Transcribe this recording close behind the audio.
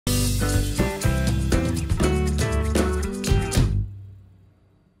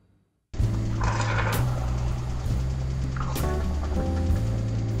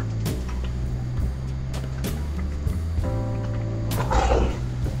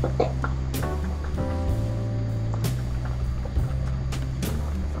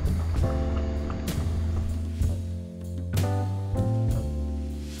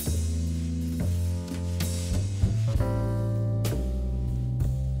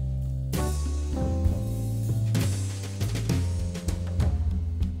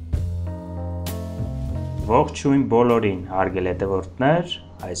Ողջույն բոլորին, հարգելի հետևորդներ,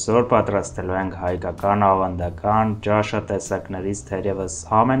 այսօր պատրաստելու ենք հայկական ավանդական ճաշատեսակներից թերևս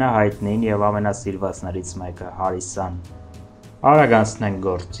ամենահայտնին եւ ամենասիրվածներից մեկը հարիսան։ Արագ անցնենք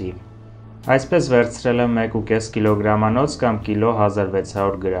գործի։ Այսպես վերցրել եմ 1.5 կիլոգրամանոց կամ կիլո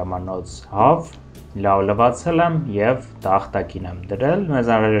 1600 գրամանոց հավ, լավ լվացել եմ եւ տախտակին եմ դրել։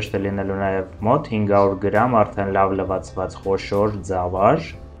 Մեզ անհրաժեշտ է լինելու նաեւ մոտ 500 գրամ արդեն լավ լվացված խոշոր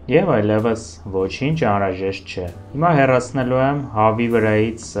ձավար եւ այլևս ոչինչ անհրաժեշտ չէ։ Հիմա հեռացնելու եմ հավի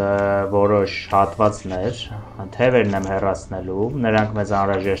վրայից որոշ հատվածներ, թևերն եմ հեռացնելու, նրանք մեզ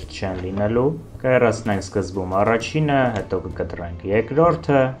անհրաժեշտ չեն լինելու։ Կհեռացնենք սկզբում առաջինը, հետո կկտրենք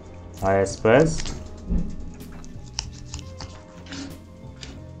երկրորդը, այսպես։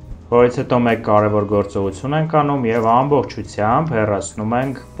 Որից հետո մեկ կարևոր գործողություն ենք անում եւ ամբողջությամբ հեռացնում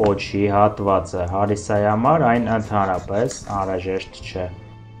ենք պոչի հատվածը։ Հարիսայի համար այն ընդհանրապես անհրաժեշտ չէ։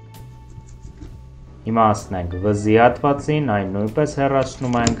 Հիմա անցնենք վզի հատվածին, այն նույնպես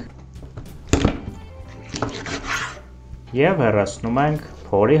հեռացնում ենք եւ հեռացնում ենք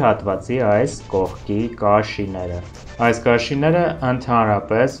փորի հատվածի այս կողքի կաշիները։ Այս կաշիները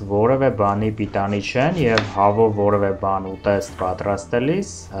ընդհանրապես որևէ բանի պիտանի չեն եւ հավով որևէ բան ուտեստ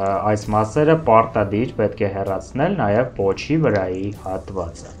պատրաստելիս այս մասերը պարտադիր պետք է հեռացնել նաեւ պոչի վրայի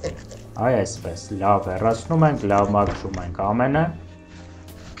հատվածը։ Այսպես լավ հեռացնում ենք, լավ մաքրում ենք ամենը։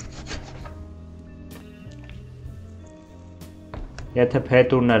 Եթե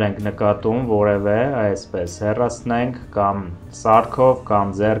փետուրներ ենք նկատում որևէ, այսպես հեռացնենք կամ սարքով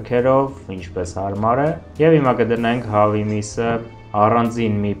կամ ձեռքերով, ինչպես հարմար է, եւ հիմա կդնենք հավի միսը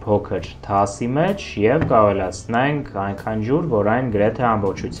առանձին մի փոքր թասի մեջ եւ կավելացնենք այնքան ջուր, որ այն գրեթե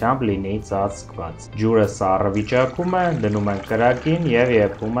ամբողջությամբ լինի ծածկված։ Ջուրը սառը վիճակում է, դնում ենք կրակին եւ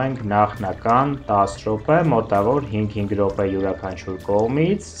եփում ենք նախնական 10 րոպե, մոտավոր 5-5 րոպե յուրաքանչյուր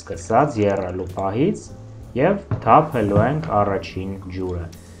կողմից, սկսած եռալու պահից եւ թափելու ենք առաջին ջուրը։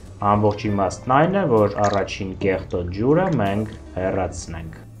 Ամբողջ իմաստն այն է, որ առաջին կեղտոտ ջուրը մենք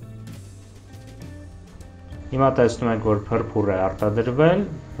հեռացնենք։ Հիմա տեսնում ենք, որ փրփուր է արտադրվել,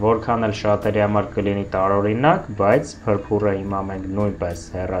 որքան էլ շատերի համար կլինի տարօրինակ, բայց փրփուրը հիմա մենք նույնպես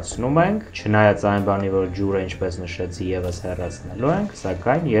հեռացնում ենք, չնայած այն բանի, որ ջուրը ինչպես նշեցի եւս հեռացնելու ենք,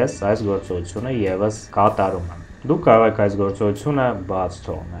 սակայն ես այս գործողությունը եւս կատարում եմ։ Դուք կարող եք այս գործողությունը բաց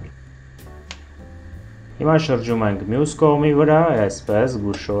թողնել։ Հիմա շրջում ենք մյուս կողմի վրա, այսպես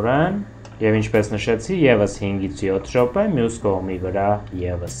զգուշորեն, եւ ինչպես նշեցի, եւս 5-ից 7 րոպե մյուս կողմի վրա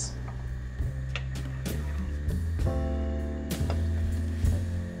եւս։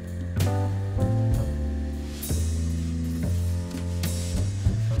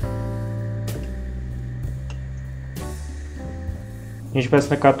 Ինչպես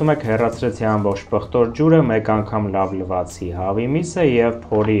նկատում եք, հեռացրեցի ամբողջ պղտոր ջուրը, մեկ անգամ լավ լվացի հավի միսը եւ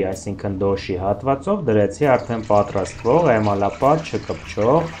փորի, այսինքն դոշի հատվածով դրեցի արդեն պատրաստվող էմալապատ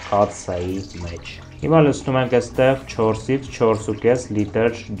չկպչող կաթսայի մեջ։ Հիմա լցնում ենք այստեղ 4-ից 4.5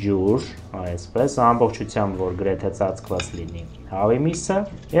 լիտր ջուր, այսպես ամբողջությամբ, որ գրեթե ծածկված լինի հավի միսը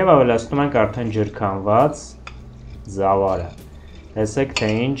եւ ավելացնում ենք արդեն ջրքանված ձավարը։ Տեսեք, թե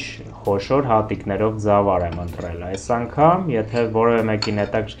ինչ խոշոր հատիկներով ձավար եմ ընտրել այս անգամ, եթե որևէ մեկին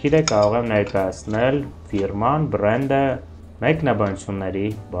հետաքրքիր է, կարող եմ ներկայացնել ֆիրման, բրենդը մեկնաբանությունների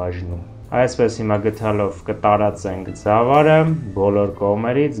բաժնում։ Այսպես հիմա գթալով կտարածենք ձավարը բոլոր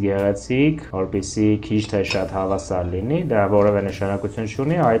կողմերից գեղեցիկ, որպեսզի քիչ թե շատ հավասար լինի, դա որևէ նշանակություն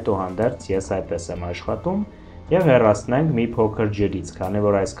չունի, այդուհանդերձ ես այդպես եմ աշխատում եւ հեռացնենք մի փոքր ջրից, քանի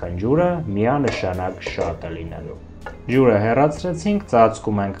որ այսքան ջուրը միանշանակ շատ է լինելու։ Ջուրը հեռացրեցինք,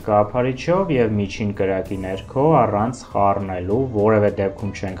 ծածկում ենք կափարիչով եւ միջին կրակի ներքո առանց խառնելու, որևէ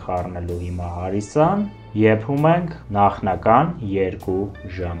դեպքում չենք խառնելու հիմա հարիսան, եփում ենք նախնական 2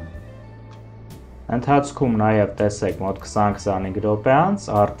 ժամ։ Ընթացքում նաեւ տեսեք մոտ 20-25 րոպե անց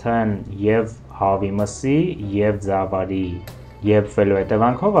արդեն եւ հավի մսի եւ ձավարի եփվելու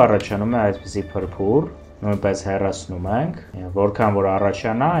հետևանքով առաջանում է այսպիսի փրփուր, նույնպես հեռացնում ենք, որքան որ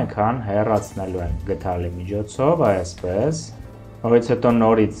առաջանա, այնքան հեռացնելու ենք գթալի միջոցով, այսպես, որից հետո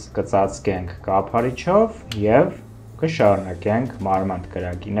նորից կծածկենք կափարիչով եւ կշարունակենք մարմանդ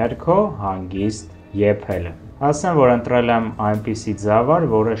կրակի ներքո հանգիստ եփելը։ Ասեմ, որ ընտրել եմ այնպիսի ձավար,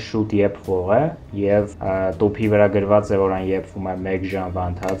 որը շուտ եփվող է եւ տուփի վրա գրված է, որ այն եփվում է 1 ժամվա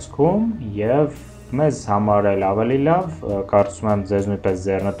ընթացքում եւ մեզ համար էլ ավելի լավ, կարծում եմ ձեզ նույնպես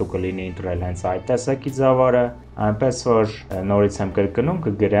ձեռնտու կլինի ընտրել հենց այդ տեսակի ձավարը, այնպես որ նորից եմ կրկնում,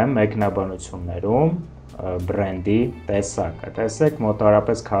 կգրեմ մեկնաբանություններում բրենդի տեսակը։ Տեսեք,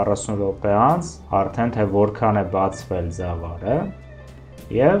 մոտարապես 40 րոպե անց արդեն թե որքան է բացվել ձավարը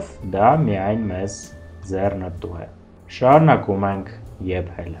եւ դա միայն մեզ ձեռնտու է։ Շարունակում ենք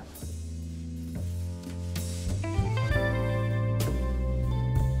եփելը։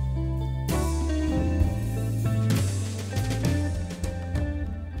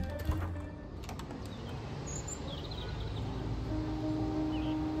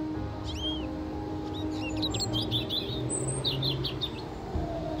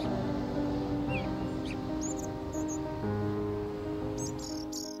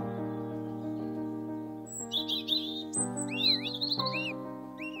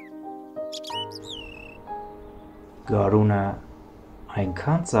 Գարունը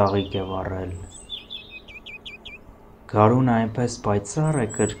այնքան ծաղիկ է վառել, գարունը այնպես պայծառ է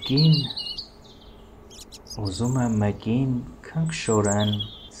կրկին, ուզում եմ մեկին քնքշորեն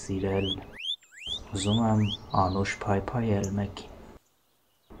սիրել, ուզում եմ անուշ փայփայել մեկին։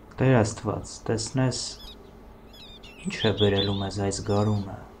 Տեր Աստված, տեսնես, ինչ է բերելու մեզ այս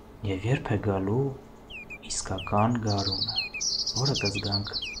գարունը, և երբ է գալու իսկական գարունը, որը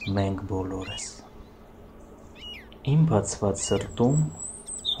կզգանք մենք բոլորս։ Իմ բացված սրտում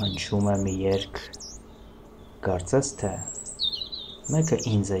հնչում է մի երգ, կարծես թե մեկը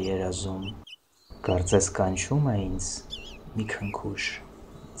ինձ է երազում, կարծես կանչում է ինձ մի քնքուշ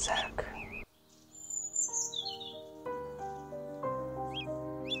ձեռք։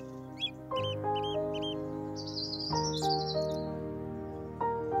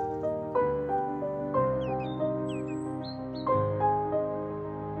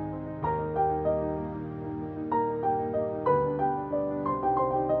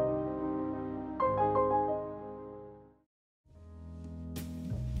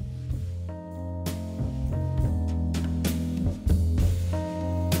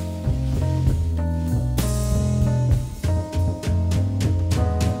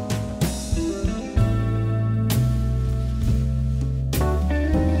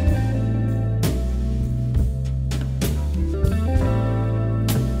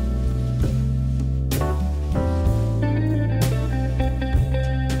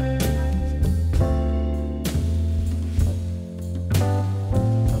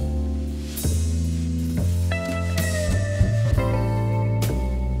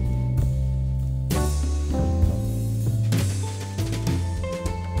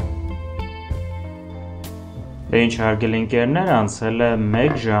 Ինչ հարգելի ընկերներ, անցել է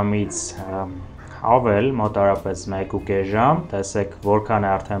 1 ժամից ավել, մոտարապես 1.5 ժամ, տեսեք որքան է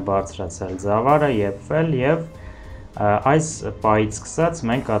արդեն բարձրացել ձավարը, եփվել և այս պահից սկսած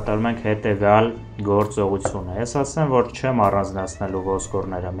մենք կատարում ենք հետևյալ գործողությունը։ Ես ասեմ, որ չեմ առանձնացնելու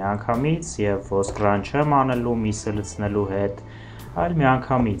ոսկորները միանգամից և ոսկրան չեմ անելու միսը լցնելու հետ, այլ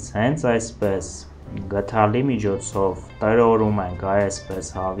միանգամից հենց այսպես գդալի միջոցով տրորում ենք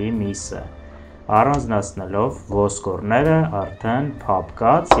այսպես հավի միսը, առանձնացնելով ոսկորները արդեն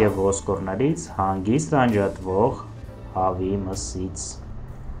փափկած և ոսկորներից հանգիստ անջատվող հավի մսից։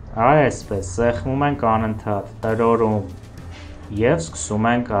 Այսպես սեղմում ենք անընդհատ, տրորում և սկսում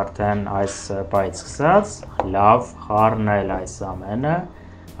ենք արդեն այս պահից սկսած լավ խառնել այս ամենը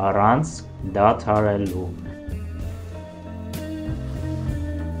առանց դադարելու։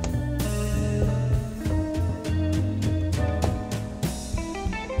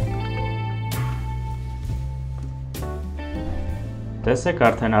 Տեսեք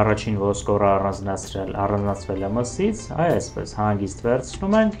արդեն առաջին ոսկորը առանձնացվել է մսից, այսպես հանգիստ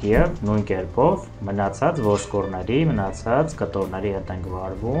վերցնում ենք և նույն կերպով մնացած ոսկորների, մնացած կտորների հետ ենք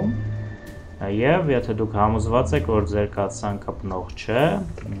վարվում և եթե դուք համոզված եք, որ ձեր կաթսան կպնող չէ,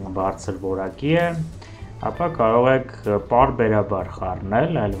 բարձր որակի է, ապա կարող եք պարբերաբար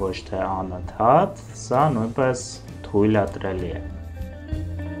խառնել, այլ ոչ թե անընդհատ, սա նույնպես թույլատրելի է։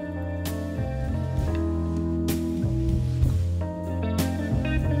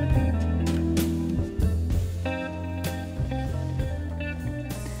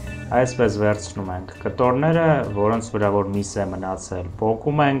 Այսպես վերցնում ենք կտորները, որոնց վրա որ միս է մնացել,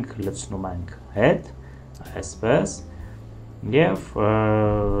 պոկում ենք, լցնում ենք հետ, այսպես, և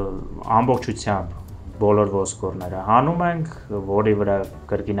ամբողջությամբ բոլոր ոսկորները հանում ենք, որի վրա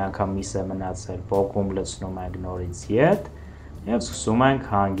կրկին անգամ միս է մնացել, պոկում, լցնում ենք նորից ետ, և սկսում ենք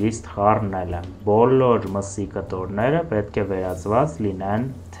հանգիստ խառնելը։ Բոլոր մսի կտորները պետք է վերածված լինեն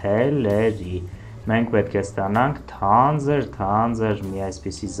թելերի։ Մենք պետք է ստանանք թանձր մի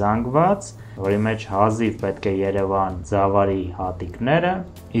այսպիսի զանգված, որի մեջ հազիվ պետք է երևան ձավարի հատիկները,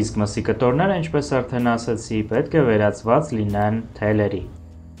 իսկ մսի կտորները, ինչպես արդեն ասացի, պետք է վերածված լինեն թելերի։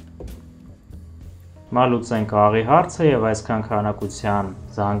 Լուծենք աղի հարցը և այսքան քանակության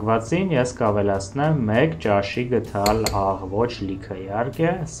զանգվածին ես կավելացնեմ 1 ճաշի գթալ աղ, ոչ լիքը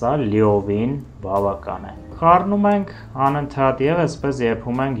իհարկե, սա լիովին բավական է։ Խառնում ենք անընդհատ և այսպես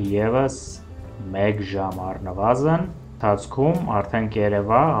եփում ենք ևս 1 ժամ առնվազն, ընթացքում արդեն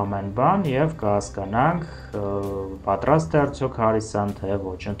կերևա ամեն բան և կհասկանանք պատրաստ է արդյոք հարիսան թե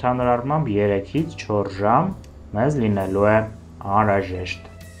ոչ, ընդհանուր առմամբ 3-ից 4 ժամ մեզ լինելու է անհրաժեշտ։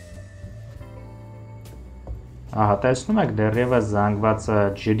 Ահա տեսնում եք դեռևս զանգվածը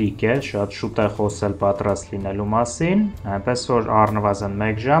ջրիկ է, շատ շուտ է խոսել պատրաստ լինելու մասին, այնպես որ առնվազն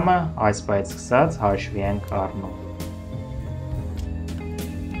 1 ժամը այս պահից սկսած հաշվի ենք առնում։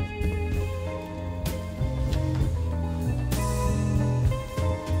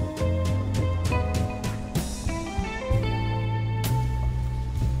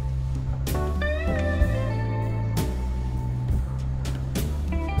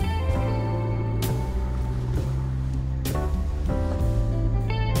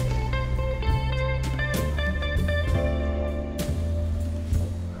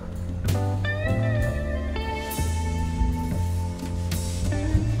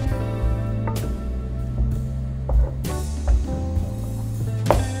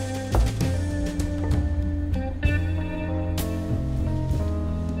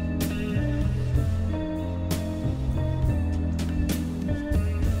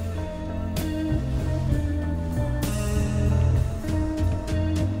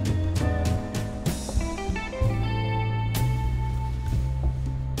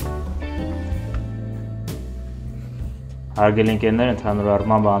 Հարգելի ընկերներ, ընդհանուր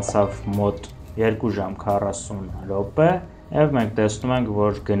առմամբ անցավ մոտ 2 ժամ 40 րոպե եւ մենք տեսնում ենք,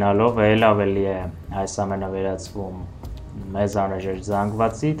 որ գնալով էլ ավելի է այս ամենը վերածվում մեզ անհրաժեշտ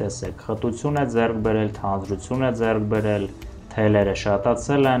զանգվածի, տեսեք, խտություն է ձեռք բերել, թանձրություն է ձեռք բերել, թելերը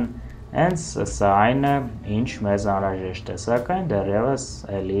շատացել են, հենց սա այն է, ինչ մեզ անհրաժեշտ է, սակայն դեռևս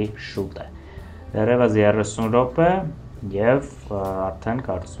էլի շուտ է։ Դեռևս 30 րոպե եւ արդեն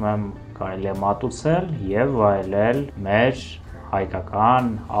կարծում եմ կարելի է մատուցել եւ վայելել մեր հայկական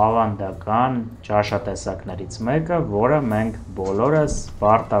ավանդական ճաշատեսակներից մեկը, որը մենք բոլորս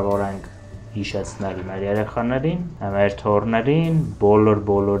պարտավոր ենք հիշեցնել մեր երեխաներին, մեր թոռներին,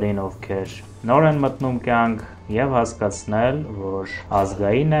 բոլորին, ովքեր նոր են մտնում կյանք եւ հասկացնել, որ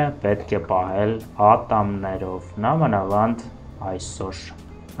ազգային է պետք է պահել ատամներով, նամանավանդ այսօր։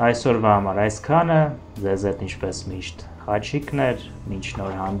 Այսօրվա համար այսքանը, ձեզ հետ ինչպես միշտ խաչիկներ, մինչ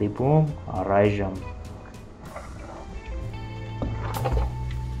նոր հանդիպում, առայժմ